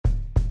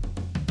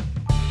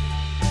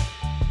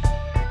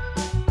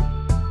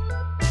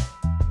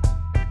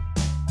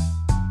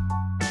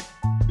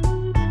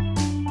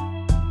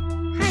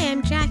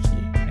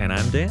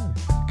Dan.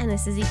 And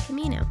this is Eat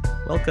Camino.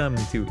 Welcome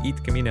to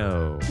Eat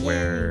Camino, Yay.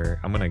 where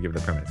I'm going to give the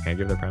premise. Can I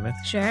give the premise?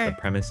 Sure. The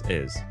premise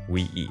is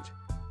we eat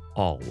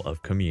all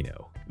of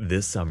Camino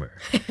this summer.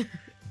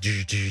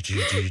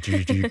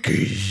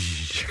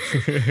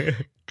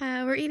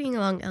 We're eating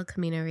along El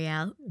Camino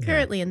Real,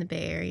 currently in the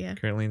Bay Area.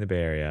 Currently in the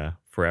Bay Area,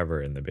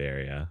 forever in the Bay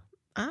Area.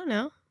 I don't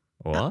know.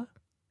 What?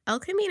 El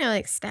Camino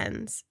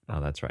extends.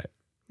 Oh, that's right.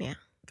 Yeah.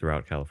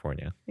 Throughout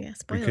California. Yeah,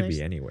 spoilers. We could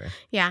be anywhere.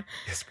 Yeah.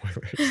 Yeah,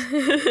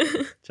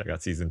 spoilers. Check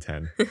out season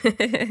 10.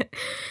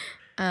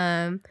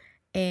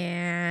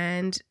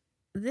 And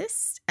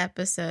this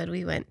episode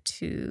we went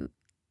to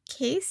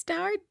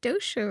K-Star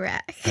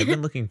Dosherak. I've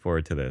been looking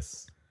forward to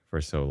this for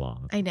so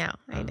long. I know.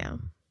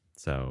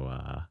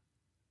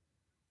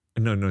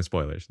 No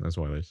spoilers. No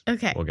spoilers.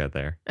 Okay. We'll get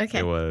there. Okay.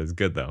 It was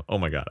good though. Oh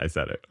my God, I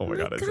said it. Oh my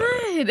God, I said God.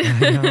 it.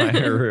 I know,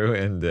 I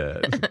ruined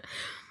it.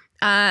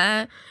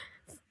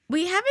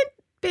 We haven't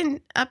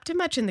been up to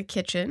much in the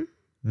kitchen.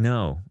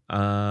 No,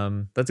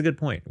 that's a good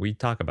point. We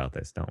talk about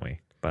this, don't we?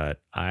 But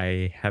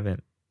I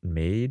haven't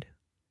made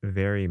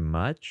very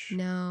much.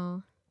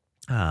 No.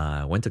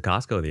 Went to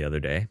Costco the other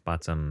day,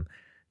 bought some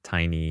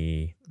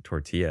tiny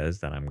tortillas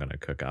that I'm gonna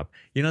cook up.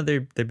 You know,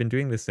 they've been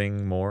doing this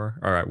thing more,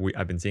 or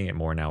I've been seeing it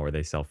more now, where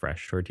they sell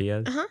fresh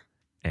tortillas,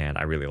 and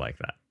I really like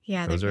that.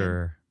 Yeah, those they're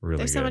are really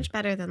They're good. so much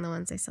better than the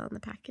ones they sell in the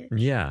package.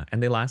 Yeah,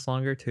 and they last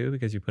longer too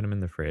because you put them in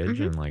the fridge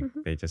and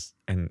they just,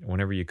 and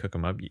whenever you cook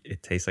them up,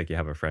 it tastes like you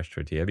have a fresh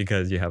tortilla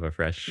because you have a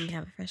fresh. You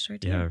have a fresh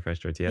tortilla. You have a fresh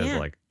tortilla, Yeah.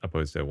 like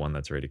opposed to one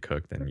that's already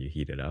cooked and you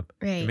heat it up.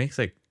 Right. It makes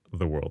like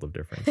the world of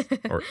difference,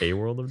 or a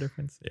world of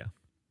difference. Yeah.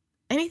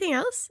 Anything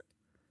else?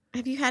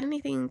 Have you had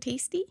anything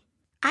tasty?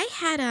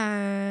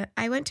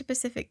 I went to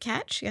Pacific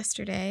Catch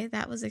yesterday.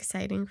 That was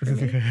exciting for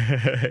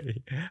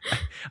me.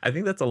 I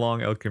think that's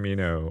along El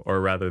Camino, or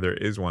rather, there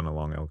is one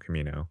along El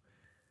Camino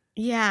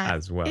Yeah.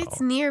 as well. It's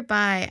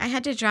nearby. I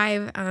had to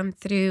drive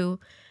through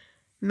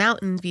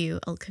Mountain View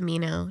El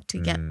Camino to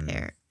get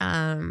there.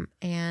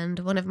 And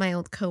one of my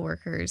old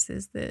coworkers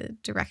is the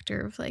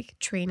director of like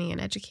training and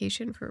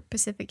education for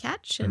Pacific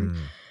Catch. And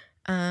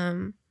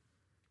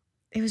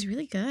it was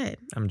really good.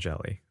 I'm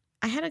jelly.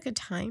 I had a good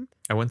time.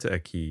 I went to a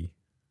key.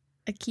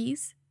 A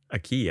keys? A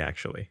key,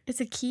 actually.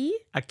 It's a key?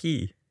 A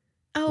key.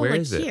 Oh, Where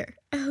like is it? here.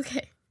 Oh,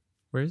 okay.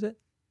 Where is it?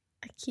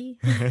 A key.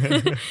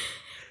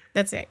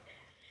 That's it.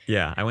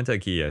 Yeah, I went to a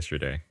key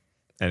yesterday,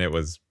 and it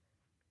was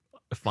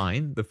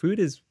fine. The food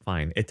is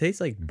fine. It tastes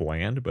like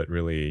bland, but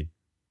really,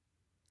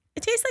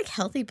 It tastes like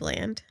healthy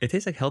bland. it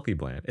tastes like healthy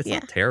bland. It's Yeah.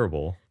 not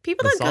terrible.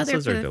 People The don't go there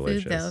sauces for are the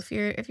food though.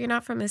 delicious. If you're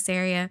not from this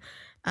area,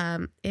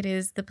 it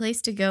is the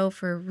place to go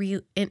for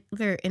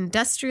their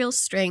industrial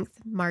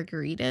strength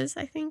margaritas,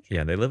 I think.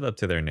 Yeah, they live up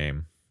to their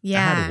name. Yeah.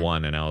 I had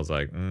one, and I was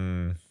like,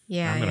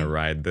 Yeah. I'm gonna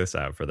ride this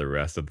out for the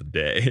rest of the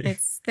day.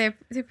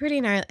 They're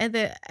pretty gnarly.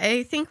 And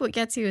I think what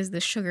gets you is the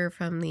sugar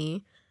from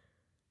the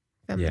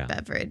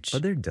beverage.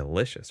 But they're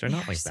delicious. They're not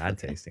They are like so bad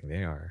good. tasting.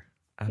 They are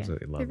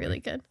absolutely lovely. They're really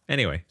good.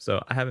 Anyway,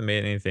 so I haven't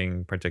made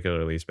anything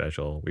particularly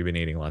special. We've been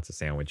eating lots of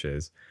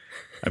sandwiches.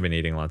 I've been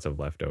eating lots of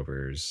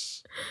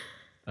leftovers.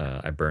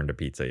 I burned a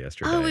pizza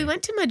yesterday. Oh, we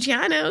went to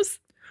Maggiano's.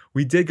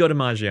 We did go to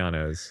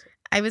Maggiano's.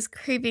 I was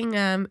craving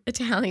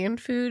Italian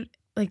food,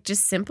 like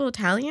just simple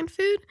Italian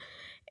food.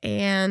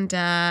 And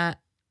And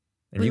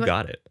We you went-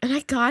 got it.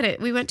 I got it.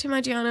 We went to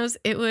Maggiano's.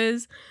 It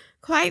was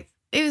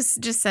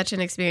just such an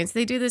experience.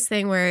 They do this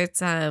thing where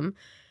it's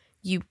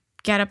you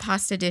get a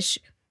pasta dish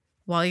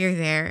while you're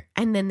there,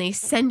 and then they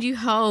send you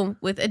home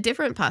with a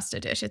different pasta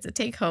dish. It's a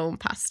take-home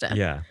pasta.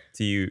 Yeah.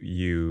 So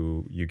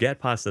you get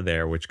pasta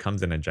there, which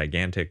comes in a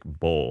gigantic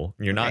bowl.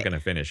 You're not Right. going to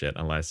finish it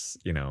unless,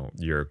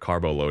 you're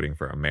carbo loading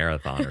for a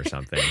marathon or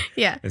something.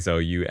 Yeah. And so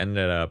you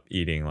ended up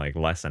eating like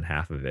less than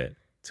half of it.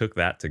 Took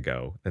that to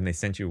go. Then they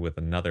sent you with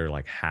another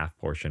like half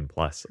portion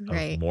plus of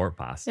Right. more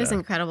pasta. It was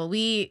incredible.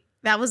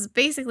 That was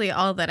basically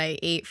all that I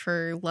ate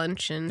for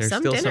lunch and There's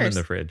some still dinners. some in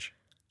the fridge.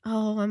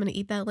 Oh, I'm gonna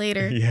eat that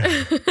later. Yeah.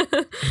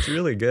 It's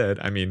really good.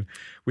 I mean,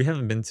 we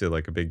haven't been to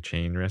like a big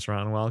chain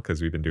restaurant in a while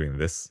because we've been doing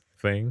this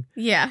thing.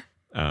 Yeah.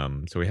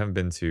 So we haven't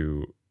been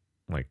to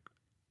like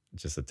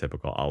just a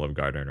typical Olive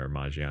Garden or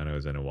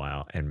Maggiano's in a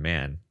while. And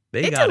man,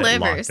 they It got it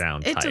delivers. locked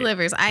down It tight.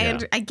 delivers. Yeah.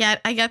 I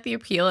get the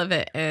appeal of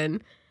it,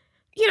 and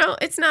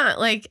it's not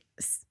like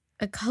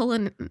a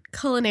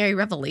culinary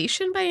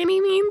revelation by any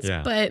means,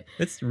 Yeah. but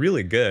It's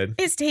really good.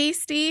 it's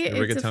tasty.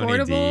 The It's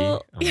rigatoni D.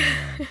 affordable. Oh,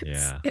 man.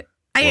 Yeah.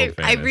 I World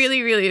famous.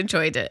 really, really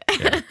enjoyed it.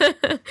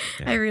 Yeah.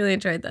 I really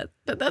enjoyed that.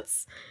 But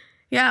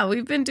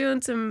we've been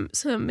doing some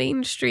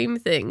mainstream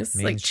things,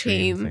 like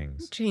Mainstream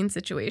things. chain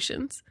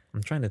situations.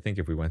 I'm trying to think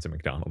if we went to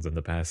McDonald's in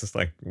the past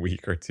like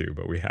week or two,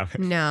 but we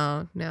haven't.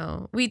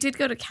 No. We did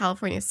go to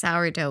California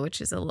Sourdough, which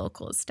is a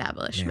local Man,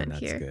 establishment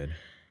that's here. good.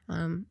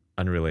 Um,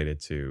 Unrelated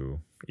to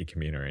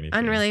Ecamino or anything.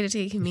 unrelated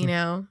to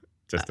Camino.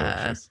 Just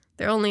delicious.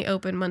 They're only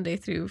open Monday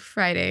through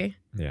Friday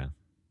Yeah.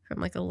 from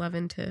like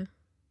 11 to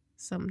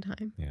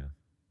sometime. Yeah.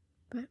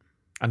 But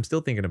I'm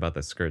still thinking about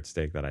the skirt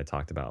steak that I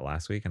talked about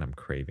last week, and I'm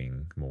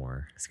craving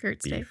more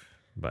skirt beef, steak.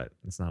 but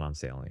it's not on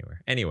sale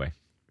anywhere. Anyway,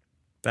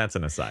 That's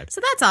an aside.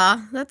 So that's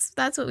all.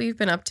 That's what we've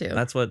been up to.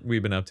 That's what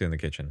we've been up to in the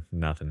kitchen.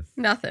 Nothing.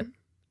 Nothing.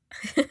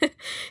 Do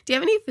you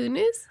have any food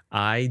news?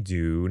 I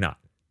do not.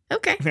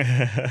 Okay.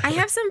 I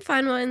have some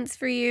fun ones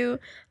for you.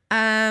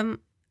 What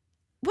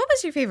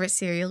was your favorite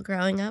cereal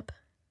growing up?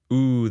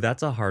 Ooh,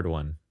 that's a hard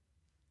one.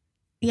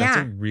 Yeah.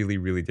 That's a really,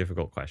 really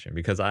difficult question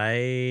because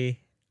I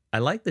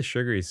like the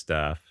sugary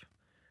stuff.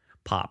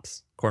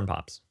 Pops. Corn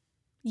Pops.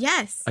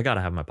 Yes. I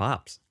gotta have my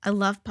Pops. I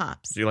love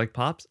Pops. Do you like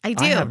Pops? I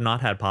do. I have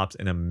not had Pops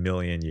in a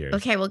million years.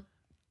 Okay, well,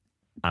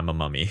 I'm a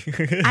mummy.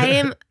 I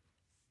am.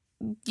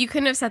 You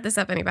couldn't have set this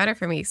up any better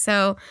for me.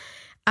 So,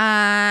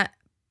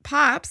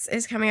 Pops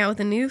is coming out with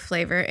a new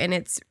flavor, and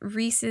it's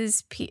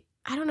Reese's.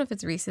 I don't know if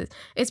it's Reese's.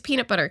 It's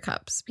peanut butter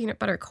cups, peanut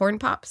butter corn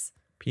pops.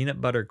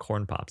 Peanut butter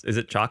corn pops. Is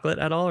it chocolate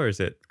at all, or is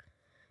it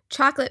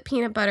chocolate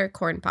peanut butter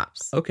corn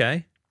pops?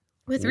 Okay.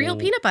 With real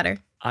peanut butter.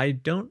 I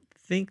don't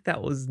think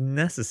that was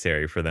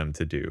necessary for them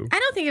to do. I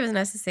don't think it was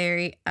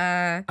necessary.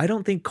 I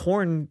don't think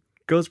corn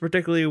goes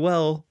particularly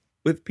well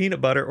with peanut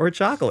butter or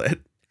chocolate.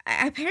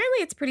 Apparently,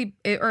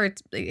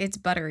 it's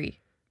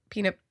buttery,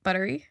 peanut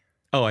buttery.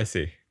 Oh, I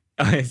see.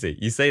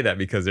 You say that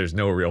because there's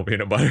no real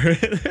peanut butter.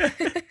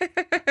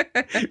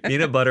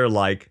 Peanut butter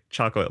like,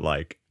 chocolate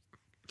like,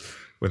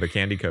 with a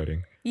candy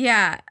coating.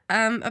 Yeah.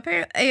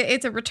 Apparently,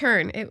 it's a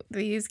return.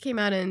 These came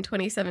out in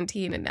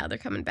 2017, and now they're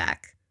coming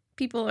back.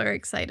 People are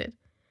excited.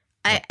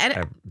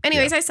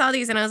 Anyways, I saw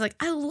these and I was like,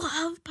 I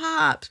love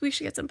Pops. We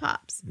should get some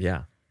Pops.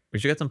 Yeah, we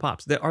should get some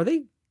Pops. Are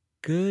they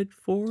good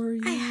for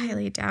you? I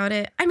highly doubt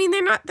it. I mean,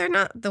 they're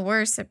not the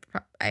worst,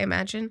 I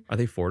imagine. Are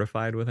they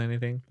fortified with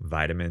anything?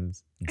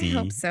 Vitamins? D, I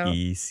hope so.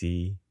 E,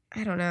 C?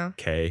 I don't know.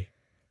 K?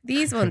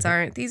 These ones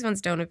aren't. These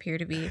ones don't appear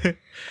to be.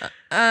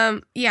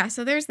 Yeah,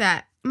 so there's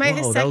that.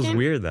 That was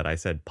weird that I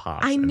said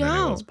Pops. I know. And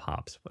then it was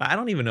Pops. I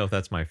don't even know if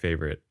that's my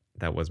favorite.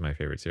 That was my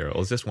favorite cereal. It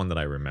was just one that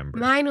I remember.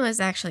 Mine was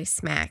actually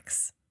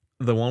Smacks.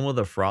 The one with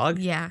the frog?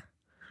 Yeah.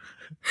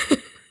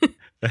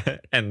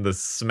 And the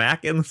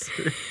smack in the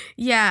cereal?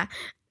 Yeah.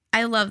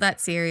 I love that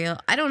cereal.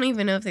 I don't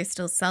even know if they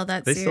still sell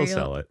that cereal. They still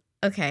sell it.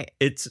 Okay.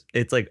 It's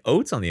like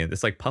oats on the end.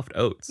 It's like puffed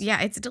oats. Yeah,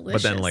 it's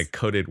delicious. But then like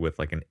coated with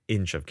like an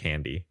inch of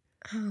candy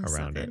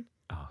around so it.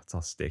 Oh, it's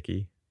all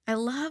sticky. I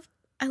love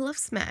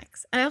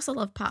Smacks. I also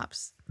love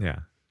Pops. Yeah.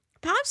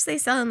 Pops they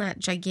sell in that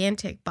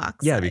gigantic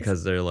box. Yeah, size.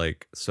 because they're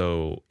like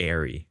so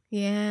airy.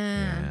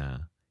 Yeah.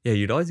 Yeah,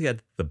 you'd always get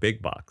the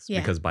big box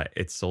Yeah. because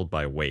it's sold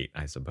by weight,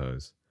 I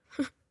suppose.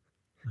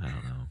 I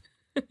don't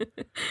know.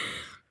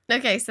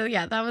 Okay, so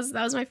yeah, that was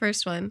my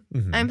first one.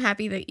 Mhm. I'm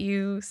happy that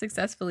you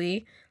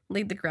successfully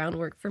laid the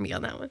groundwork for me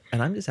on that one.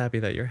 And I'm just happy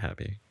that you're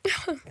happy.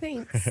 Oh,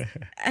 thanks.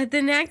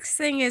 The next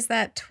thing is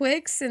that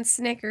Twix and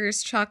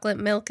Snickers chocolate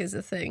milk is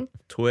a thing.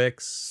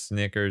 Twix,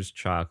 Snickers,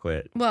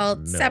 chocolate. Well,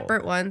 milk.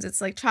 separate ones. It's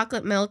like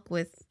chocolate milk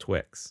with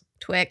Twix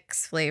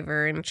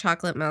flavor and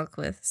chocolate milk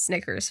with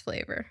Snickers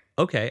flavor.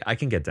 Okay, I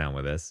can get down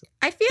with this.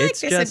 I feel like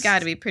It's this had just- got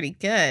to be pretty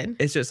good.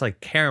 It's just like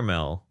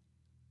caramel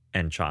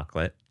and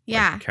chocolate.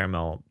 Yeah. Like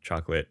caramel,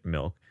 chocolate,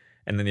 milk.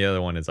 And then the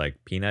other one is like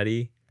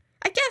peanutty.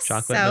 I guess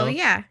chocolate so. milk?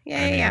 Yeah. I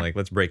mean, Yeah. like,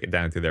 let's break it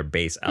down to their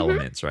base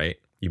elements, right?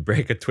 You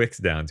break a Twix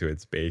down to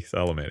its base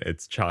element.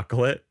 It's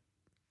chocolate,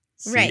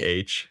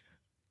 Right. CH,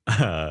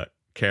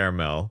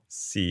 caramel,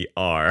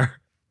 CR,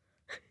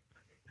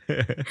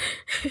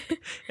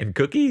 and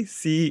cookie,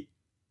 CK.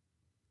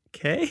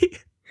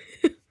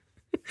 I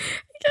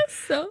guess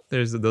so.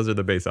 Those are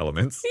the base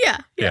elements. Yeah.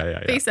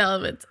 Yeah. Base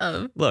elements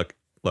of. Look.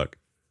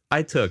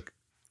 I took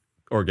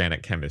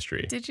organic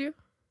chemistry. Did you?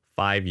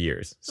 5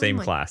 years, same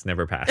my- class,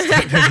 never passed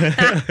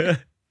it.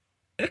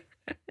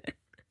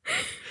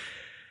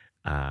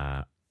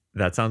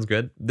 That sounds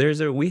good.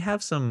 We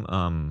have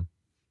some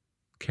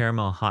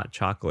caramel hot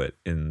chocolate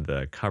in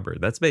the cupboard.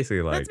 That's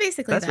basically like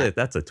that.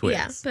 That's a Twix.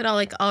 Yeah, but all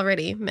like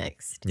already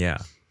mixed. Yeah.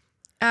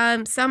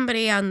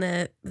 Somebody on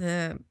the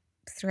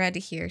thread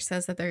here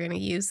says that they're going to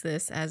use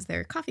this as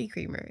their coffee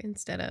creamer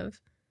instead of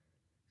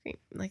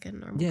like a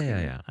normal. creamer.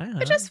 Yeah. I know.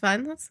 Which is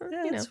fun. That's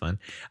It's fun.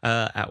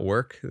 At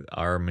work,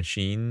 our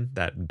machine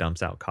that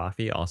dumps out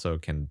coffee also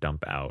can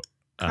dump out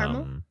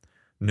Caramel?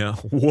 No.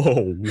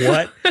 Whoa.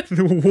 What?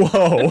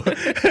 Whoa.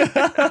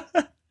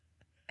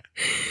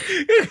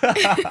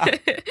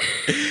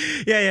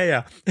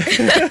 Yeah.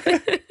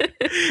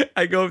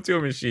 I go up to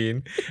a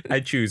machine. I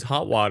choose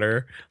hot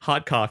water,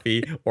 hot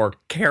coffee, or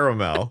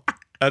caramel.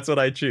 That's what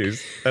I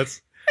choose.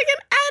 That's like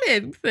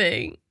an added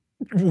thing.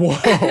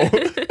 whoa.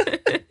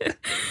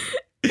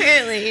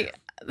 Apparently,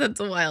 that's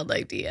a wild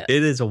idea.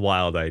 It is a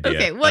wild idea.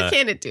 Okay, what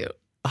can it do?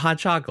 Hot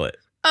chocolate.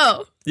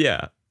 Oh,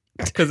 Yeah.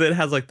 Because it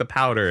has like the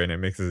powder and it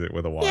mixes it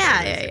with the water.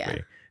 Yeah.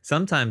 basically.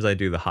 Sometimes I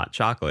do the hot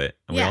chocolate.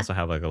 And we Yeah. also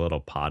have like a little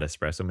pod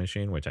espresso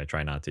machine, which I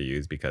try not to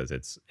use because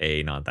it's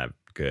A, not that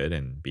good,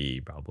 and B,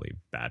 probably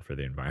bad for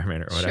the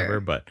environment or whatever. Sure.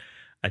 But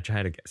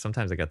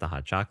sometimes I get the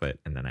hot chocolate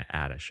and then I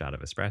add a shot of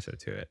espresso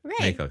to it. Right.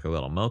 Make like a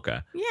little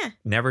mocha. yeah.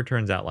 Never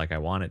turns out like I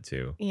want it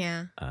to.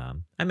 Yeah.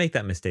 I make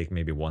that mistake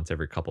maybe once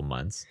every couple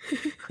months.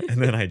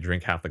 And then I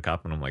drink half the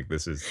cup and I'm like,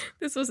 this is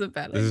This was a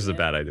bad idea. a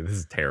bad idea. This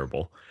is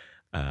terrible.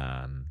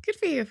 Good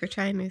for you for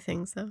trying new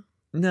things, though.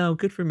 No,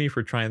 good for me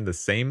for trying the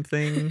same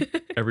thing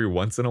every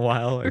once in a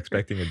while,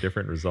 expecting a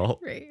different result.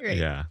 Right.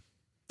 Yeah.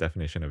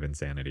 Definition of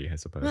insanity, I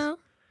suppose. Well,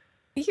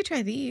 you could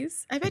try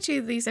these. I bet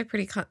you these are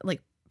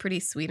pretty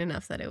sweet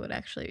enough that it would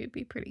actually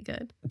be pretty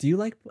good. Do you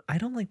like? I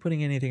don't like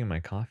putting anything in my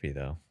coffee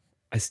though.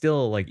 I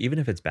still like, even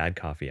if it's bad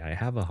coffee, I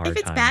have a hard time. If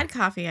it's bad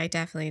coffee, I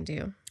definitely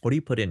do. What do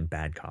you put in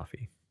bad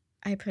coffee?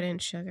 I put in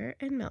sugar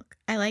and milk.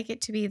 I like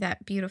it to be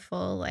that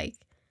beautiful, like,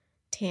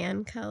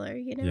 tan color,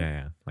 you know?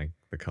 Yeah. Like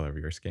the color of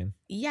your skin.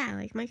 Yeah,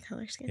 like my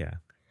color skin. Yeah.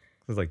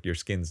 It's like your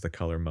skin's the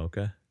color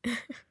mocha.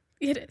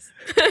 It is.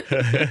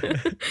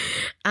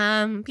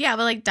 Yeah,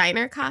 but like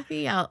diner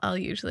coffee, I'll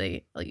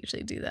usually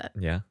do that.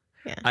 Yeah.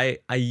 Yeah.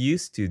 I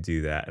used to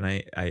do that, and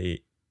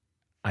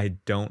I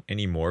don't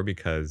anymore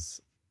because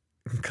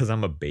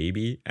I'm a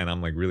baby and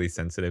I'm like really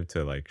sensitive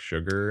to like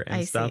sugar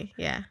and stuff. See.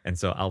 Yeah. And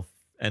so I'll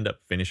end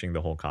up finishing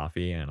the whole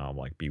coffee and I'll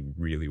like be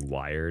really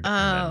wired,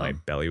 and then my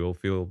belly will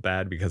feel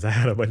bad because I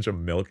had a bunch of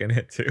milk in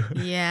it too.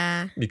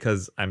 Yeah.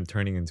 Because I'm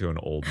turning into an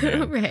old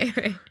man.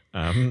 Right.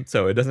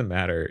 So it doesn't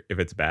matter if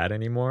it's bad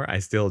anymore. I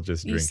still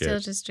just drink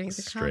the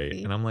straight.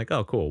 coffee. And I'm like,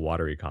 oh cool,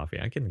 watery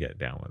coffee. I can get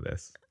down with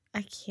this.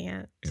 I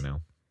can't. You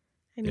know?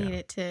 I need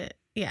it to,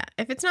 yeah.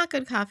 If it's not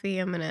good coffee,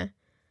 I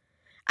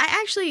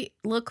actually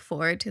look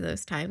forward to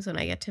those times when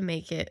I get to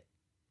make it,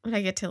 when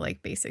I get to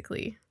like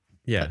basically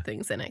put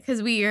things in it.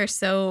 Because we are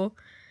so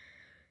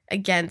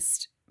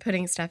against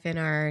putting stuff in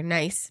our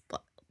nice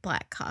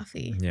black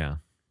coffee. Yeah.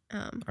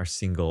 Our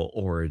single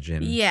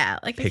origin. Yeah.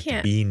 Like picked I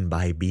can't. bean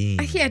by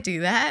bean. I can't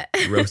do that.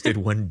 Roasted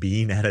one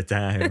bean at a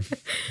time.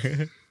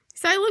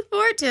 So I look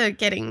forward to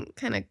getting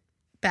kind of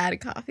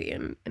bad coffee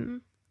and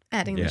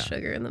adding the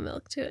sugar and the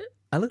milk to it.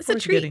 I look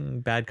forward to getting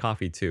bad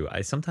coffee too.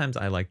 Sometimes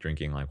I like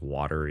drinking like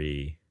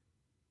watery,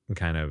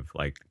 kind of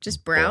like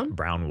just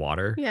brown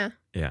water. Yeah.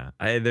 Yeah.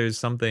 There's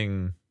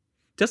something,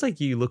 just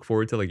like you look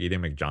forward to like eating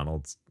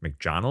McDonald's.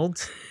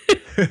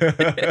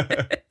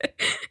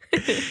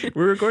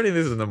 We're recording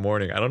this in the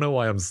morning. I don't know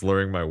why I'm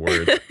slurring my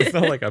words. It's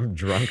not like I'm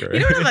drunk or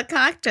You don't have a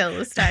cocktail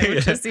this time,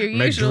 which is your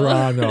usual.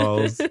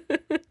 McDonald's.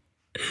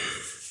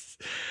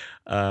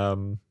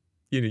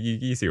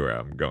 You see where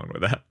I'm going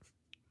with that.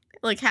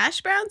 Like hash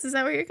browns? Is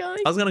that where you're going?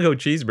 I was gonna go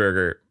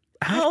cheeseburger.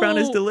 Hash brown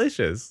is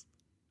delicious.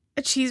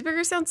 A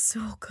cheeseburger sounds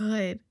so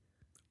good.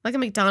 Like a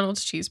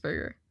McDonald's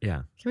cheeseburger.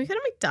 Yeah. Can we go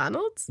to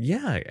McDonald's?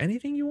 Yeah,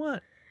 anything you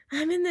want.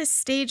 I'm in this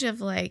stage of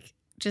like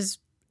just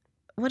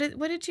what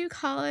did you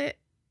call it?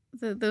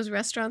 Those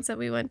restaurants that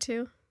we went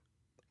to?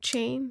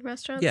 Chain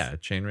restaurants? Yeah,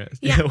 chain restaurants.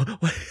 Yeah.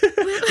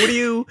 How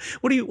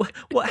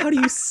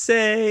do you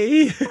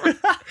say?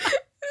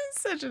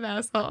 Such an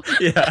asshole.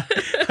 Yeah.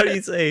 How do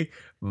you say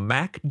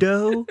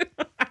MacDo?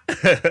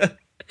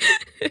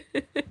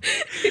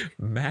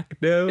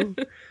 MacDo?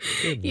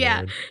 Good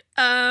yeah.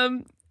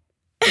 Lord.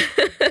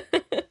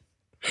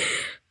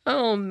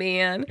 Oh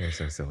man. You're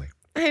so silly.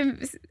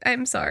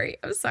 I'm sorry.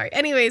 I'm sorry.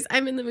 Anyways,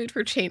 I'm in the mood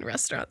for chain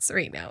restaurants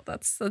right now.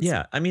 That's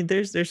Yeah, I mean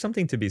there's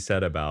something to be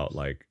said about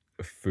like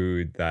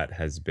food that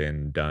has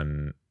been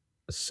done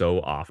so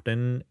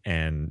often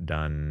and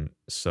done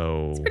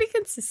so it's pretty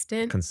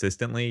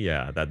consistently,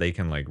 yeah, that they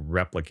can like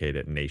replicate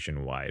it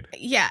nationwide.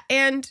 Yeah,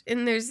 and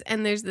there's the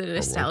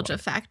nostalgia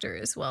factor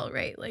as well,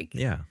 right? Like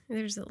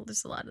there's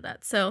a lot of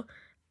that. So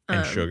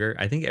and sugar,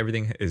 I think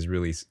everything is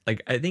really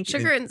like, I think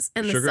sugar and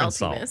the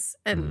saltiness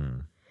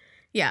and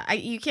yeah,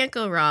 you can't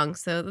go wrong.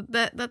 So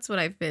that's what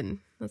I've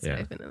been what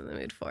I've been in the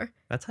mood for.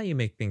 That's how you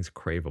make things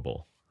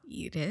craveable.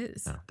 It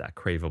is. That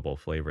craveable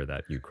flavor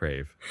that you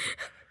crave.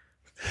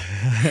 Do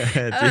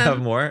you have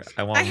more?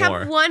 I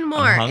have one more.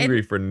 I'm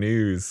hungry for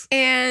news.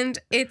 And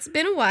it's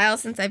been a while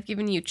since I've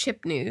given you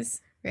chip news,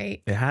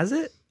 right? It has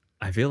it?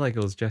 I feel like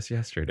it was just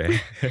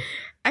yesterday.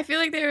 I feel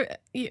like there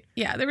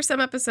were some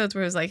episodes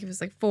where it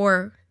was like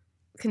 4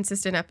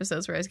 consistent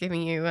episodes where I was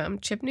giving you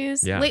chip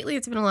news. Yeah. Lately,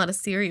 it's been a lot of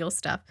cereal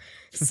stuff.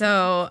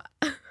 So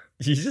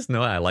you just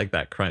know I like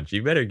that crunch.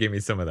 You better give me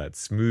some of that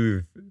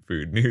smooth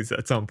food news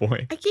at some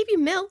point. I gave you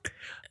milk.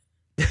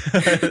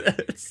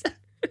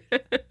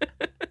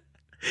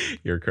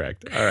 You're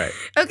correct. All right.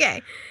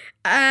 Okay.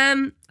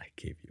 I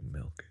gave you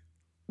milk.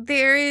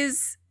 There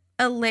is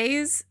a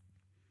Lay's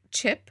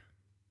chip.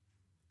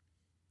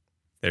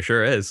 There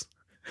sure is.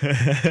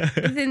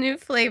 The new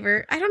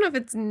flavor. I don't know if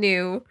it's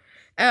new.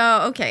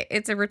 Oh, okay.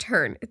 It's a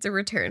return.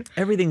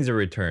 Everything's a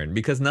return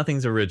because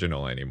nothing's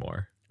original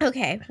anymore.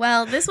 Okay.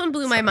 Well, this one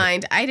blew my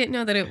mind. I didn't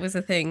know that it was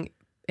a thing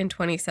in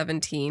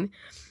 2017.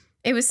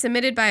 It was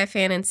submitted by a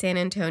fan in San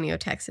Antonio,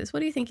 Texas. What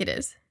do you think it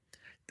is?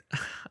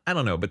 I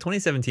don't know, but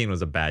 2017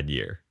 was a bad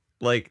year.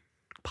 Like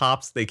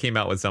Pops, they came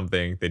out with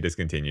something, they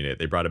discontinued it.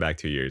 They brought it back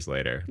 2 years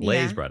later.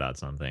 Lay's brought out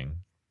something.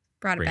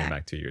 Bring it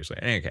back 2 years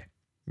later. Okay.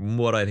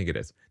 What do I think it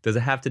is? Does it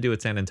have to do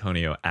with San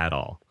Antonio at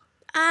all?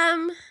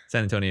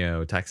 San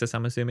Antonio, Texas,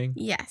 I'm assuming?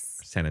 Yes.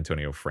 San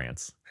Antonio,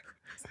 France.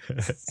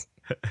 Does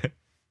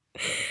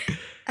it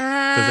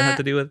have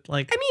to do with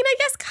like I mean, I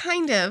guess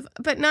kind of,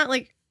 but not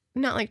like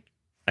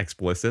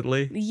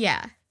explicitly?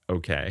 Yeah.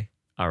 Okay.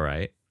 All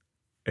right.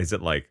 Is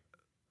it like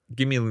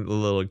Give me a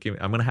little.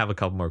 I'm gonna have a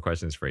couple more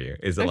questions for you.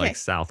 Is it Okay. like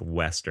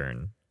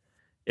southwestern,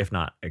 if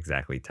not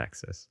exactly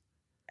Texas?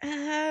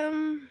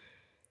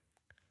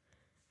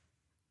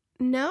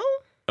 No,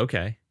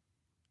 Okay.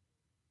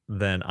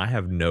 Then I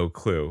have no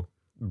clue.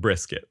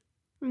 Brisket,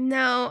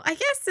 no. I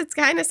guess it's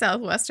kind of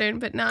southwestern,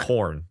 but not.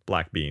 corn,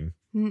 black bean,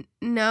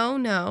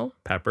 No.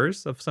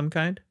 peppers of some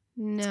kind.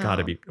 No. It's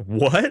gotta be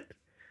what?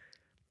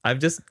 I've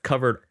just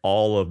covered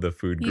all of the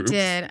food You groups.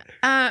 did.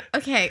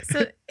 Okay,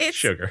 so it's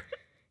Sugar.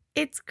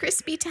 it's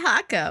crispy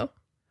taco.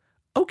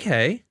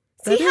 Okay.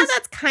 See how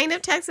that's kind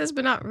of Texas,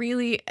 but not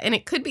really, and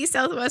it could be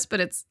Southwest,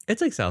 but it's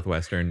It's like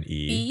southwestern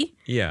E.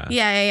 Yeah.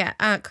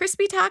 Yeah.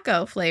 Crispy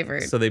taco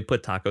flavored. So they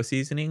put taco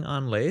seasoning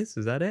on Lay's?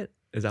 Is that it?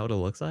 Is that what it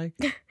looks like?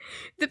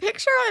 The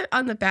picture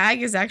on the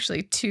bag is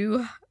actually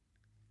 2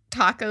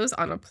 tacos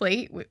on a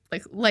plate with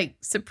like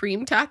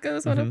supreme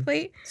tacos on a Mhm.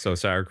 plate. So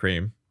sour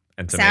cream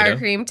and tomato. Sour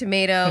cream,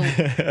 tomato.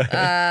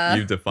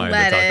 You've defined the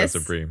taco lettuce.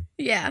 supreme.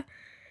 Yeah.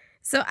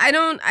 So I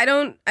don't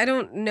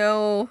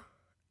know.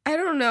 I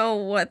don't know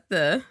what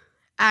the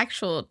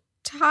actual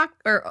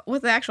or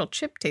what the actual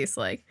chip tastes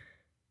like.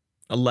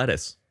 A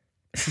lettuce.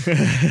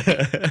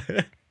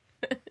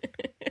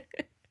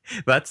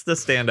 That's the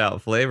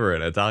standout flavor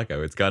in a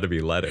taco. It's got to be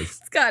lettuce.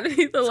 It's got to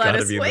be the It's gotta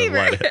lettuce be the flavor.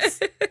 lettuce.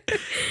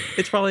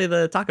 It's probably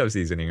the taco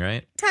seasoning,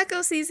 right?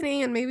 Taco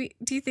seasoning, and maybe.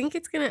 Do you think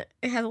it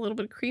has a little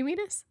bit of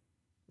creaminess?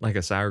 Like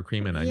a sour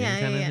cream and onion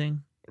kind of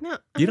thing. No,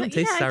 You don't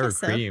taste I sour guess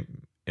so.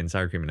 cream in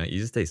sour cream and onion.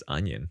 You just taste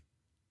onion.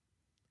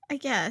 I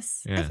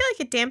guess. I Yeah. feel like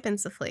it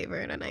dampens the flavor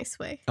in a nice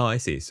way. Oh, I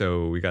see.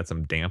 So we got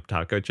some damp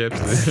taco chips.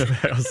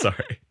 Oh,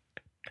 sorry.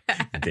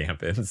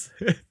 Dampens.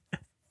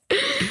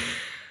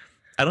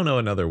 I don't know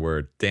another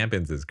word.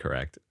 Dampens is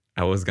correct.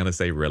 I was going to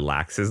say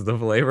relaxes the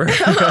flavor.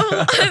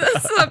 Oh,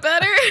 that's not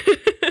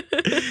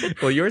better.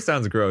 Well, yours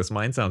sounds gross.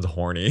 Mine sounds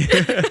horny.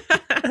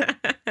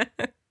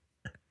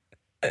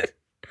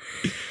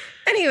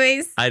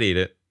 Anyways, I'd eat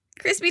it.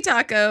 crispy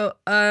taco.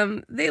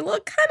 They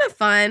look kind of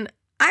fun.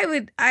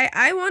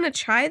 I want to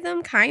try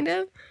them kind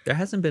of. There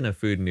hasn't been a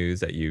food news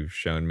that you've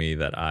shown me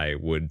that I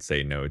would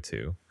say no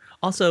to.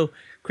 Also,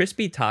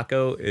 crispy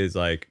taco is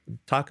like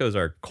tacos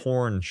are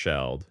corn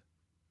shelled,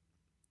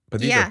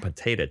 but these Yeah. are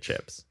potato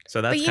chips.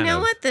 So that's But you know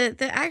what?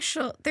 The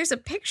actual there's a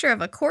picture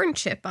of a corn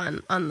chip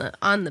on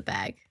the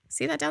bag.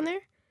 See that down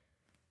there?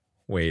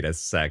 Wait a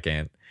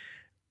second.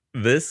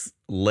 This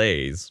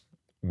Lay's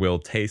will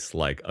taste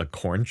like a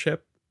corn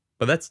chip,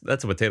 but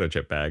that's a potato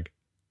chip bag.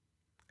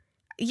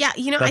 Yeah,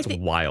 That's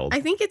wild.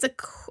 I think it's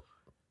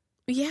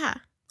yeah.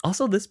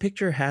 Also, this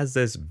picture has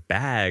this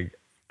bag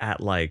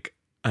at like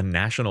a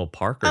national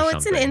park or Oh,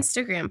 something. it's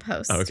an Instagram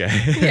post. Okay.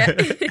 Yeah.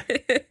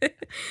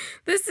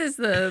 This is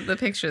the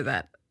picture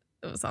that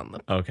was on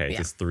the Okay, yeah.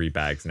 just 3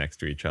 bags next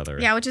to each other.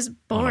 Yeah, which is On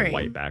boring. a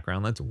white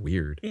background. That's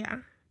weird. Yeah.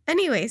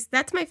 Anyways,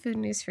 that's my food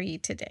news for you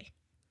today.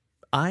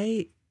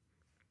 I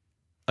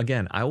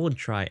will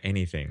try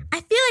anything.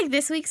 I feel like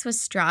this week's was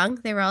strong.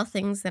 They were all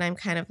things that I'm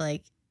kind of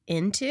like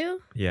into.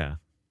 Yeah.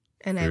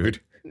 And Food.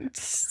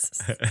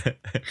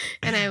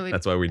 I would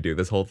That's why we do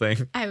this whole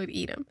thing. I would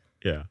eat them.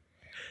 Yeah.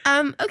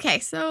 Okay,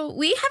 so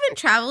we haven't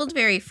traveled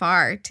very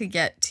far to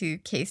get to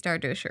K-Star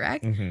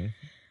Doshirek. Mm-hmm.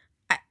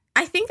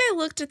 I think I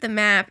looked at the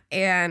map,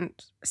 and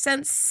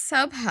since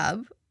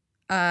SubHub,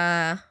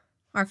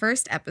 our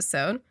first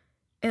episode,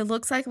 it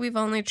looks like we've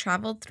only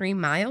traveled 3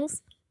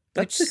 miles.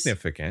 That's which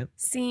significant.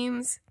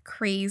 Seems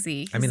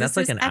crazy. I mean, that's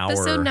this like is an hour.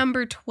 episode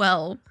number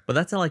 12. But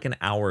that's like an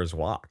hour's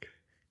walk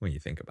when you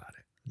think about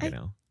it. You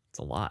know, it's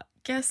a lot.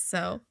 Guess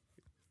so.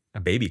 A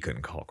baby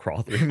couldn't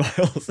crawl 3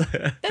 miles.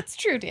 That's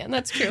true, Dan.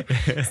 That's true.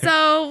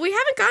 So we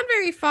haven't gone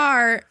very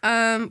far.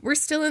 We're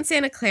still in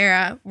Santa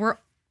Clara. We're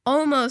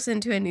almost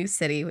into a new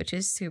city, which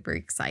is super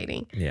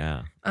exciting.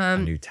 Yeah. A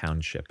new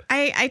township.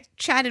 I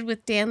chatted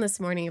with Dan this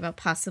morning about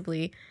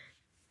possibly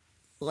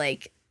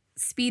like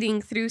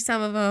speeding through some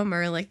of them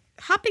or like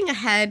hopping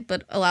ahead,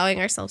 but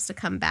allowing ourselves to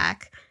come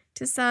back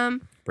to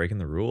some. Breaking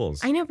the rules.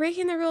 I know,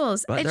 breaking the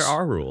rules. But there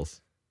are rules.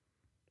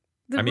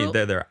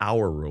 They're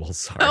our rules.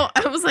 Sorry. Oh,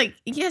 I was like,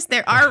 yes,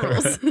 there are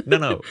rules.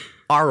 No,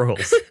 our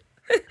rules.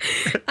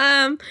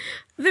 The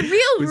real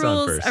Who's on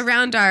rules first?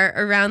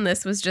 around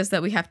this was just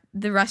that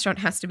the restaurant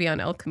has to be on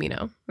El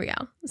Camino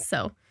Real.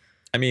 So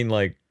I mean,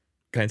 like,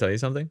 can I tell you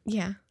something?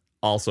 yeah.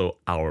 Also,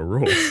 our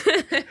rules.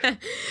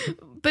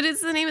 But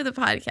it's the name of the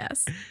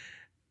podcast.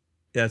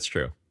 That's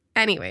true.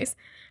 Anyways,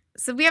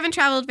 so we haven't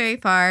traveled very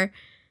far.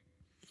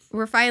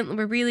 We're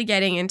really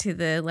getting into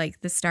the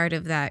start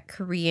of that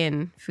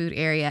Korean food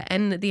area,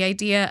 and the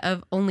idea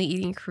of only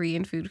eating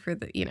Korean food for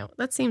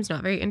that seems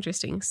not very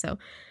interesting. So,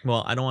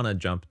 Well, I don't want to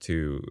jump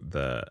to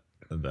the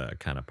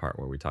kind of part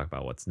where we talk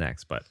about what's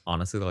next, but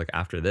honestly, like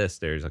after this,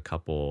 there's a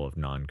couple of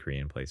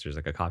non-Korean places. There's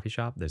like a coffee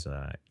shop. There's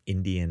a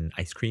Indian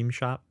ice cream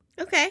shop,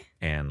 okay.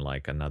 and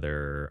like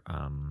another.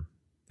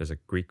 There's a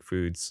Greek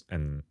foods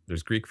and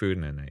there's Greek food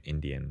and an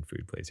Indian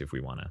food place if we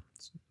want to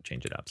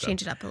change it up. So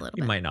Change it up a little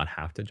you bit. might not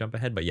have to jump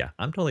ahead, but yeah,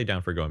 I'm totally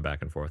down for going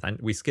back and forth.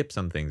 We skipped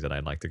some things that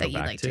I'd like to That go you'd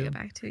back like to go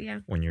back to, yeah.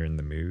 when you're in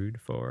the mood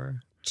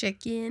for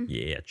Chicken.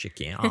 Yeah,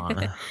 chicken.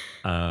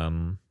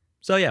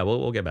 So yeah,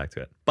 we'll get back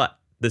to it. But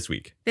this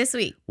week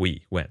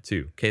we went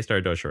to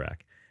K-Star Doshirak.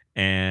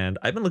 And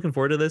I've been looking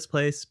forward to this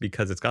place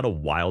because it's got a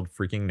wild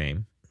freaking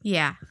name.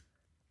 Yeah.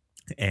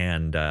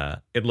 And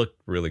it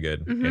looked really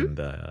good in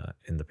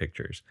the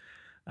pictures.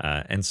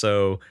 And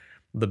so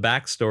the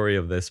backstory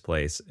of this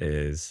place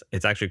is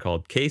it's actually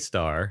called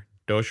K-Star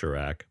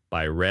Doshirak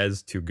by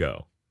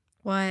Res2Go.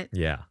 What?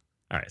 Yeah.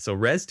 All right. So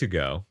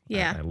Res2Go.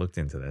 Yeah. I looked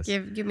into this.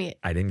 Give me it.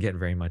 I didn't get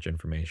very much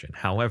information.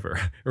 However,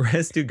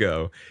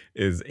 Res2Go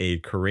is a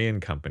Korean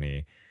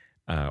company,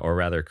 or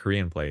rather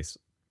Korean place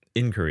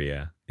in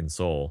Korea, in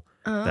Seoul,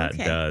 that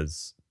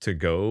does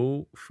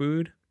to-go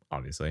food,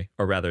 obviously.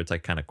 Or rather, it's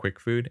like kind of quick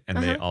food. And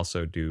they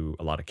also do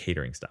a lot of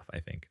catering stuff, I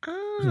think.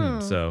 Oh.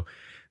 So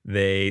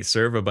they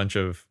serve a bunch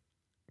of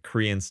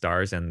Korean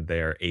stars and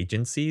their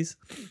agencies.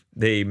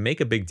 They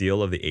make a big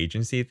deal of the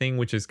agency thing,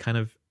 which is kind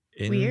of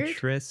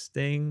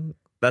interesting.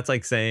 That's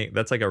like saying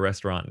that's like a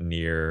restaurant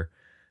near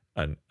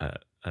a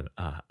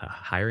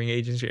hiring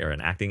agency or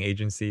an acting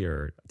agency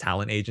or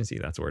talent agency.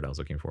 That's the word I was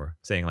looking for.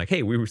 Saying like,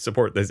 hey, we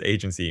support this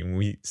agency and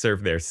we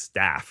serve their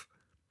staff,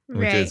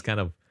 which is kind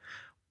of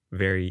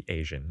very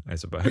Asian, I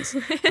suppose.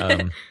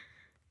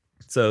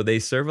 So they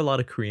serve a lot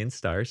of Korean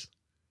stars,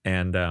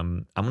 and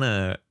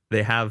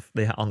they have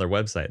on their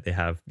website they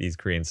have these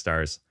Korean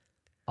stars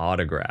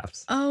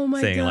autographs. Oh my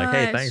saying gosh. like,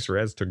 hey, thanks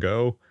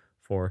Res2Go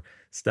for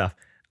stuff.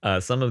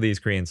 Some of these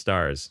Korean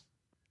stars: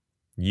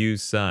 Yoo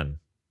Sun,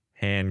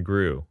 Han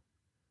Gru,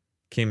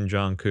 Kim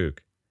Jong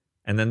Kook,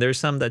 and then there's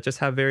some that just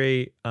have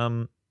very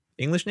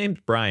English names: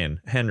 Brian,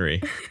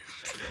 Henry,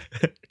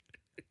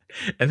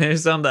 and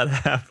there's some that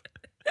have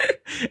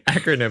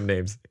acronym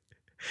names: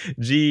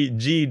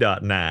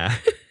 G.Na,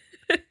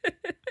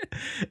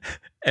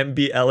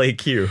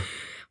 MBLAQ.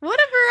 What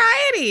a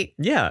variety.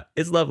 Yeah,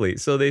 it's lovely.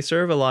 So they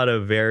serve a lot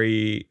of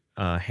very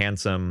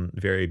handsome,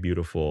 very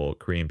beautiful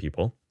Korean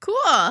people.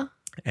 Cool.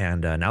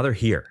 And now they're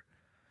here.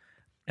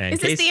 And is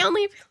this the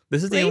only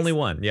This is place? the only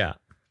one, yeah.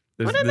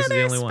 What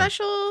another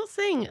special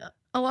thing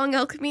along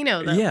El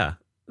Camino, though? Yeah.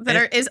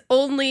 That is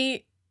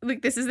only,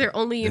 like, this is their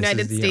only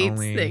United States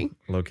thing.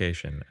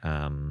 Location.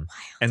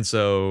 And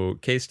so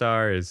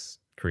K-Star is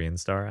Korean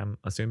star, I'm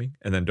assuming.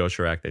 And then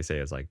Doshirak, they say,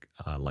 is like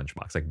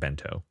lunchbox, like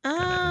bento, kind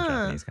of in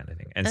Japanese kind of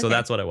thing. And so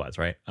that's what it was,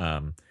 right?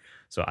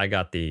 So I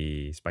got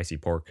the spicy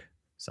pork,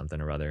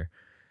 something or other.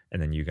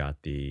 And then you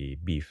got the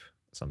beef,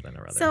 something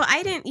or other. So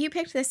you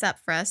picked this up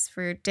for us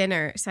for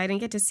dinner, so I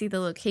didn't get to see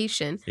the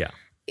location. Yeah.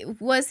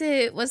 Was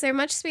there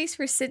much space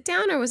for sit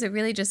down, or was it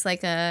really just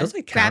like a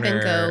grab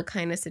and go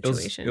kind of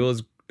situation? It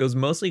was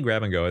mostly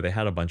grab and go. They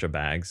had a bunch of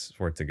bags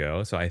for it to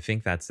go. So I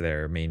think that's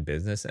their main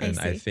business. And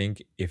I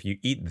think if you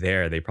eat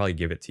there, they probably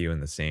give it to you in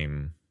the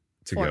same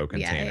to-go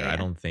container. I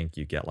don't think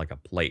you get like a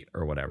plate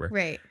or whatever.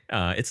 Right.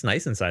 It's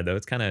nice inside though.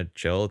 It's kind of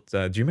chill.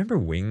 Do you remember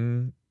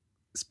Wing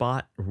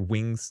Spot?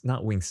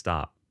 Not Wing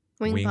Stop.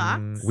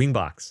 Wing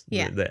Box.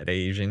 Yeah. That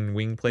Asian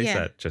wing place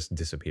that just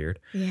disappeared.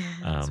 Yeah.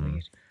 That's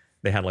weird.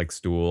 They had like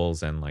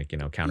stools and like,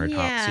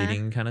 countertop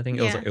seating kind of thing.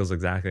 It was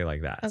exactly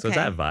like that. Okay. So it's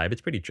that vibe. It's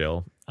pretty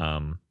chill.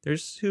 They're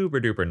super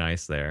duper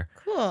nice there.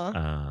 Cool.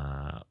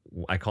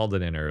 I called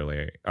it in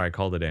earlier. Or I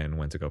called it in,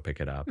 went to go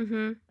pick it up.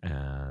 And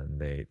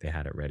they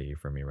had it ready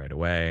for me right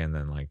away. And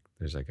then like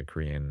there's like a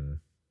Korean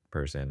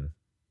person.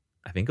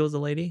 I think it was a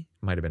lady.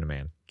 Might have been a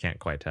man. Can't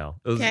quite tell.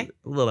 It was a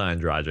little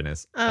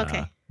androgynous.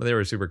 Okay. But they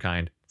were super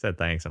kind. Said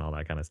thanks and all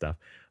that kind of stuff.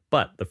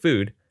 But the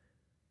food,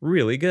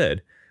 really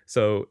good.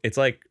 So it's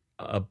like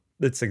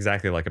it's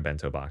exactly like a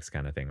bento box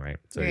kind of thing, right?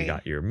 So you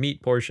got your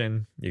meat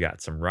portion, you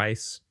got some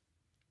rice,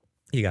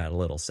 you got a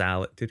little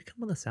salad. Did it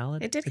come with a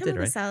salad? It did come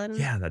with a salad.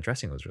 Yeah, that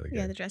dressing was really good.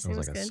 Yeah, the dressing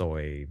was like good. A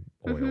soy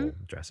oil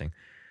dressing.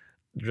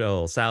 A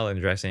little salad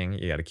and dressing.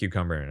 You got a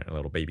cucumber and a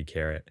little baby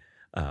carrot.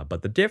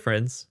 But the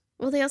difference.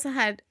 Well, you also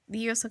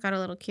got a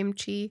little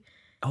kimchi.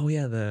 Oh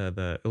yeah,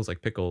 it was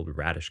like pickled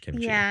radish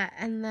kimchi. Yeah,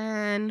 and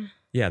then.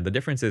 Yeah, the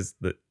difference is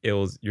that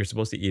you're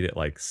supposed to eat it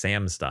like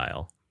Sam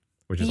style,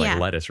 which is like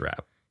lettuce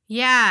wrap.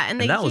 Yeah,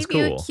 and they gave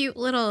you a cute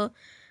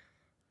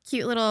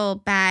little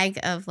bag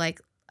of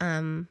like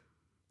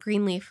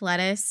green leaf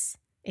lettuce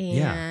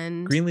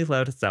and green leaf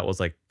lettuce that was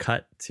like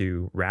cut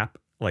to wrap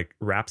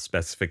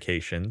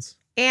specifications.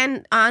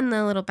 And on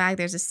the little bag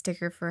there's a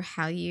sticker for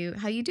how you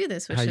do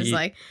this, which is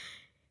like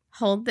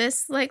hold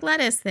this like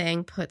lettuce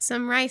thing, put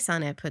some rice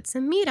on it, put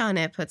some meat on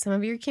it, put some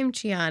of your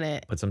kimchi on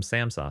it, put some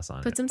Sam sauce on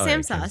it. Put some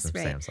Sam sauce,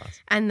 right? Sam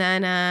sauce. And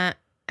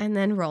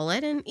then roll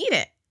it and eat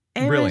it.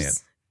 And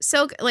brilliant.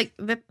 So like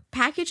the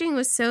packaging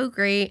was so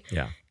great.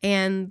 Yeah.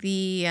 And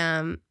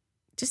the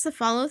just the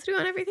follow through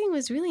on everything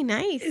was really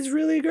nice. It's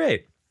really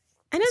great.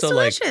 And it's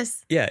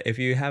delicious. Like, if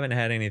you haven't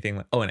had anything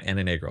like and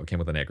an egg roll. It came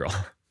with an egg roll.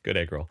 Good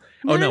egg roll.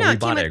 No, we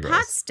bought egg rolls.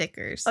 Pot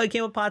stickers. Oh, it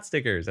came with pot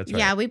stickers. That's right.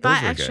 Yeah, we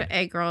bought extra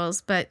egg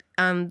rolls, but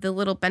the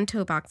little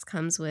bento box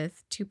comes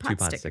with two pot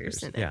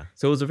stickers in it. Yeah.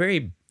 So it's a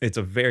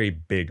very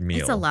big meal.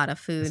 It's a lot of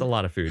food.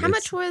 How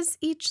much was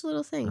each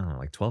little thing? I don't know,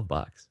 like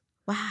 $12.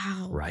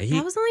 Wow. Right?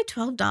 That was only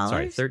 $12.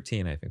 Sorry,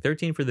 13, I think.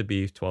 13 for the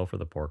beef, 12 for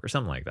the pork, or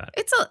something like that.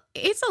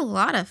 It's a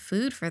lot of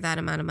food for that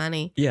amount of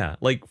money. Yeah,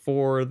 like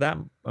for that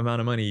amount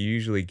of money, you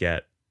usually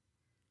get,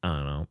 I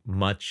don't know,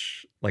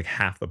 much like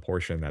half the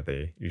portion that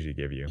they usually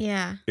give you.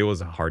 Yeah. It was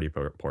a hearty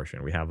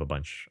portion. We have a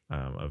bunch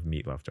of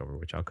meat left over,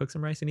 which I'll cook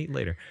some rice and eat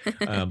later.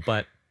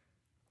 But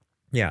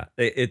yeah,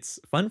 it's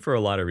fun for a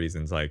lot of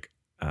reasons. Like,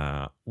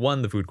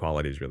 one, the food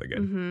quality is really good.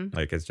 Mm-hmm.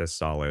 Like, it's just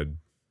solid,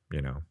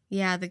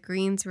 Yeah, the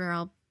greens were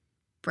all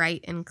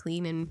bright and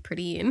clean and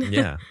pretty. And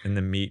Yeah, and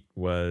the meat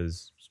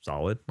was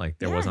solid. Like,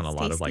 there Yeah, wasn't a it's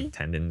lot of tasty. like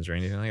tendons or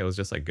anything. Like, it was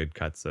just like good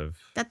cuts of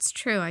That's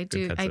true. I cuts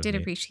of did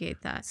meat.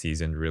 appreciate that.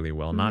 Seasoned really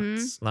well.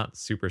 Mhm. Not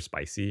super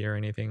spicy or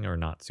anything, or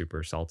not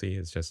super salty.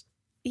 It's just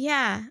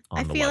Yeah, I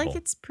on the feel like level.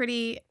 it's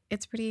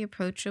pretty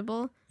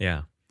approachable.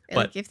 yeah,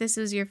 Like if this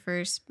was your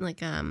first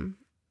like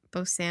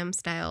Bo Sam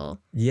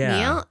style yeah.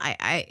 meal,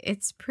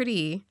 it's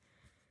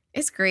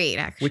great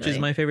actually. Which is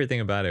my favorite thing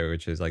about it,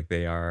 which is like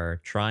they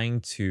are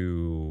trying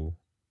to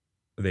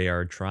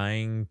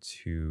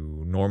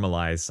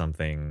normalize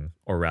something,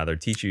 or rather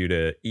teach you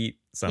to eat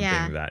something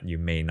Yeah. that you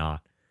may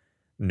not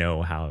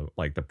know how,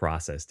 like, the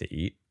process to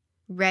eat.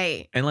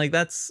 right. And like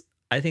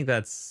I think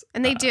that's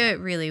And they do it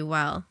really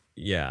well.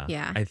 yeah.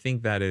 Yeah. I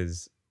think that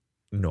is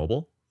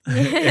noble in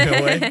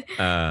a way.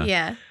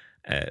 Yeah.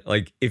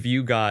 Like if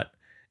you got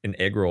an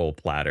egg roll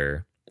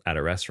platter at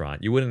a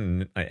restaurant, you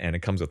wouldn't, and it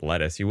comes with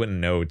lettuce, you wouldn't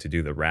know to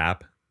do the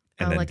wrap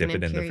and Oh, then like dip an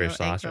it in the imperial fish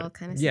sauce. egg roll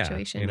kind of Yeah,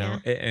 situation.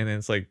 and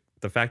it's like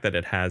the fact that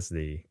it has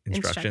the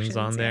instructions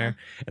on Instructions, there,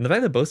 and the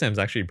fact that Bosam's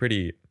actually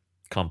pretty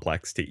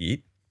complex to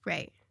eat.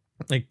 Right.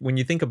 Like when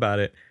you think about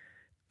it,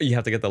 you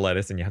have to get the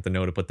lettuce and you have to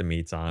know to put the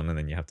meats on, and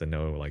then you have to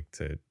know like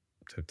to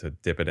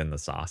dip it in the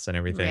sauce and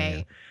everything.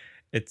 Right.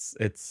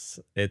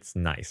 It's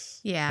nice.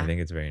 Yeah. I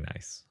think it's very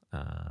nice.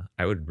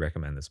 I would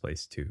recommend this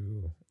place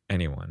to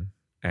anyone.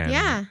 And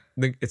Yeah.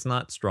 it's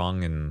not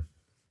strong in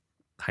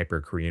hyper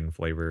Korean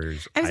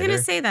flavors. I was either.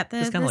 gonna say that the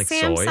It's kinda like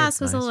Sam soy. sauce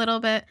It's was nice. a little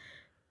bit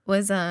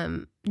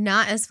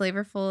not as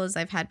flavorful as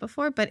I've had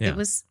before, but Yeah. it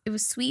was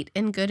sweet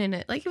and good in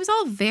it. Like it was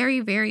all very,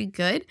 very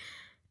good.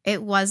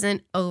 It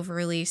wasn't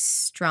overly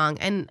strong,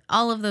 and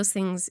all of those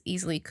things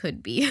easily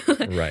could be.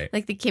 Right.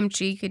 Like the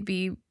kimchi could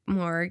be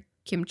more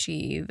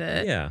kimchi.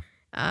 Yeah.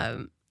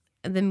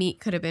 The meat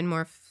could have been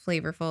more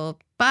flavorful,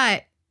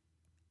 but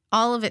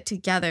all of it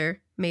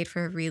together made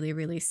for a really,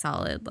 really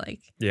solid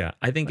Yeah.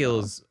 I think it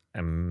little- was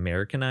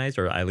Americanized,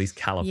 or at least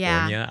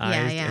Californiaized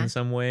yeah. in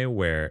some way,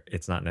 where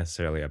it's not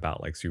necessarily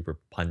about like super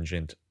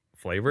pungent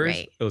flavors.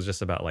 Right. It was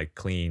just about like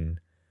clean,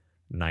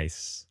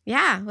 nice.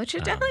 Yeah, which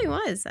it definitely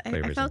was. I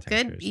flavors and felt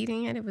good textures.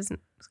 eating it. It was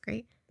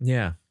great.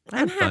 Yeah.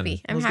 I I'm had fun. happy.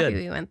 It I'm was happy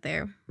good. we went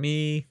there.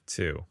 Me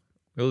too.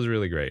 It was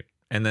really great.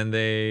 And then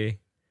they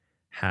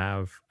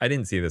I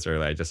didn't see this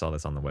earlier. I just saw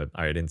this on the web.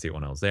 I didn't see it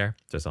when I was there.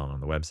 Just saw it on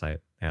the website.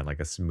 They had like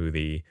a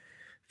smoothie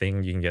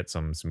thing. You can get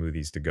some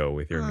smoothies to go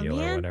with your Aw, meal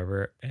or man.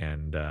 whatever.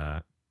 And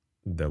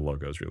the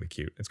logo is really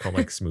cute. It's called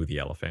like Smoothie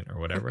Elephant or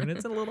whatever. And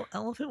it's a little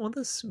elephant with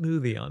a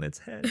smoothie on its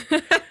head.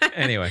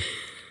 Anyway.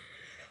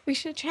 We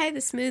should try the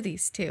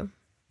smoothies too.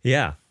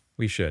 Yeah,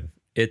 we should.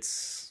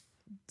 It's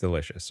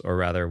delicious. Or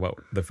rather, what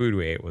the food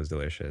we ate was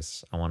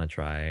delicious. I want to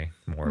try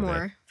more of it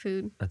More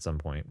food. at some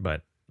point,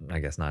 but I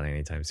guess not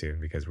anytime soon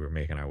because we're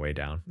making our way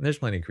down. There's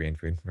plenty of Korean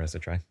food for us to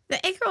try.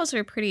 The egg rolls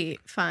were pretty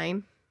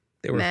fine.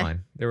 They were Meh.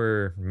 fine. They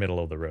were middle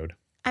of the road.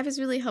 I was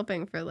really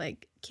hoping for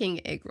like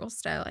king egg roll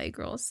style egg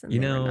rolls, and You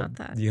they were know, not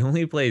that. the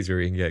only place where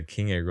you can get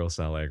king egg roll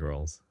style egg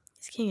rolls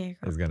It's king egg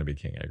roll. is going to be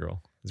king egg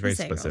roll. It's very These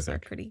egg rolls are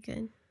specific. pretty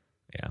good.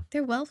 Yeah.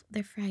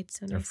 They're fried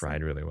so They're nicely.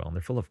 fried really well, and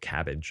they're full of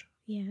cabbage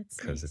Yeah, it's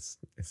because nice.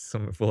 it's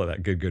so full of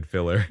that good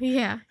filler.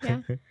 Yeah.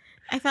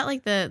 I felt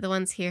like the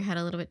ones here had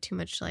a little bit too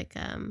much like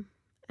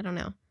I don't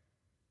know.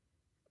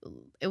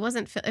 It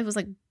wasn't. It was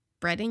like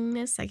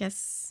breadingness, I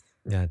guess.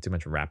 Yeah, too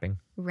much wrapping.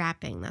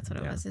 Wrapping. That's what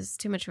it Yeah. was. It's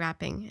too much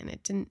wrapping, and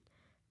it didn't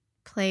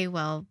play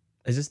well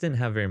It just didn't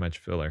have very much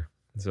filler,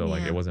 so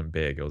like Yeah. it wasn't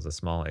big. It was a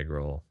small egg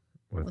roll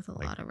with a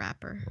like, lot of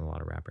wrapper. a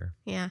lot of wrapper.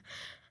 Yeah.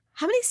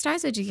 How many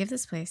stars would you give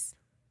this place?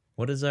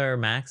 What is our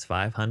max?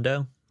 5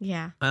 hundo?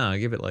 Yeah. I don't know. I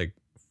give it like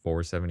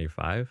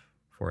 475,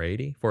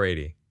 480,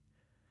 480.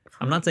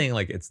 I'm not saying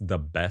like it's the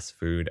best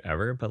food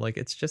ever, but like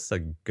it's just a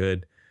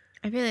good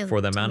I really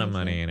for the liked amount of it.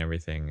 money and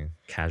everything.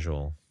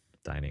 Casual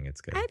dining,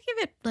 it's good. I'd give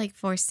it like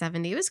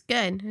 470. It was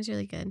good. It was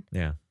really good.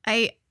 Yeah,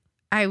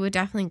 I would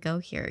definitely go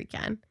here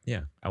again,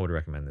 yeah. I would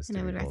recommend this and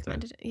to I would people to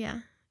recommend it. Yeah.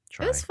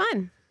 try. It was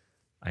fun.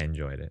 I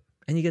enjoyed it,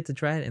 and you get to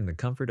try it in the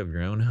comfort of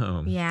your own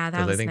home. Yeah, that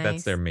because was I think nice.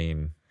 that's their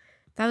main.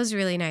 That was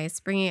really nice.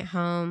 Bringing it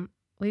home.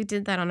 We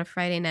did that on a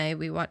Friday night.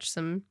 We watched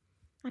some.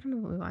 I don't know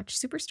what we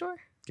watched. Superstore.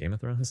 Game of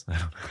Thrones? I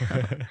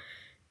don't know.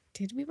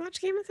 Did we watch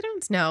Game of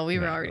Thrones? No, we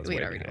No, were that already was we'd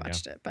way already behind,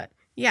 watched it. But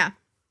yeah,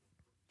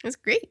 it was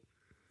great.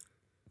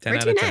 10 Where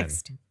out to of 10.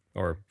 next?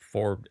 Or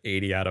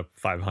 480 out of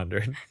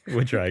 500.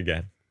 We'll try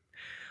again.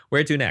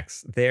 Where to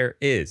next? There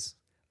is,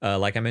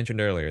 like I mentioned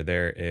earlier,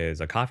 there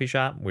is a coffee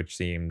shop, which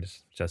seemed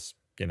just,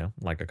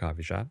 like a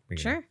coffee shop. We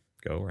can Sure.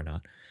 go or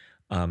not.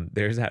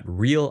 There's that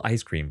real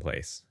ice cream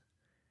place.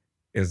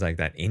 It was like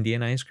that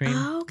Indian ice cream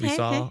Oh, we okay,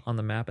 saw okay. on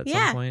the map at some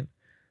Yeah. point.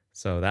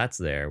 So that's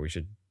there. We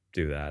should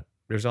do that.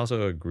 There's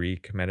also a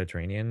Greek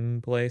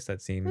Mediterranean place that Ooh,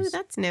 seems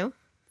that's new.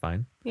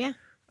 fine. Yeah.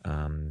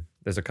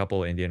 There's a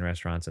couple Indian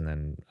restaurants and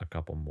then a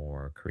couple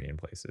more Korean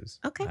places.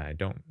 Okay. I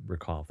don't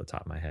recall off the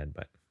top of my head,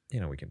 but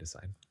we can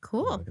decide.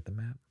 Cool. Look at the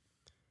map.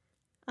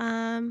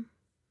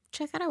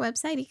 Check out our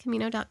website,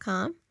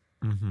 ecamino.com.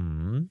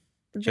 Mm-hmm.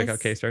 Check out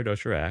K-Star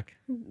Doshirac.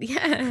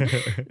 Yeah.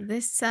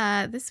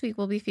 This week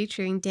we'll be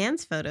featuring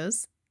Dan's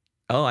photos.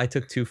 Oh, I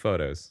took 2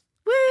 photos.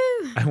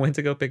 Woo! I went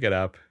to go pick it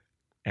up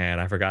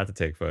and I forgot to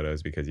take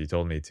photos because you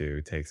told me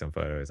to take some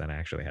photos and I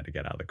actually had to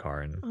get out of the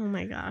car and Oh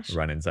my gosh.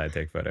 run inside,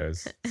 take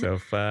photos. So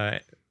if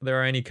there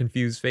are any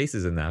confused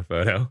faces in that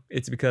photo,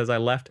 it's because I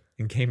left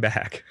and came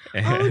back.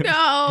 And, Oh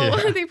no.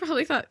 Yeah. They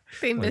probably thought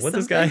they Like, missed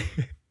what's something. this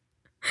guy?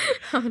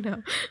 Oh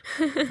no.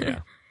 Yeah.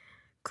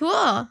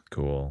 Cool.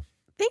 Cool.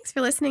 Thanks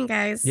for listening,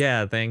 guys.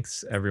 Yeah,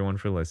 thanks everyone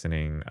for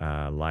listening.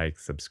 Like,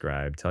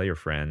 subscribe, tell your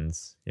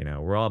friends.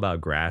 We're all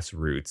about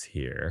grassroots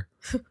here.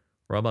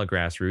 We're all about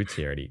grassroots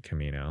here at Eat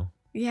Camino.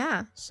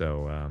 Yeah.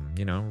 So,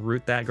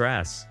 root that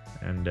grass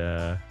and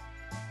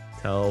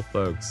tell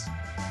folks.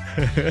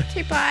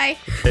 Okay, bye.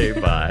 Okay,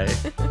 bye.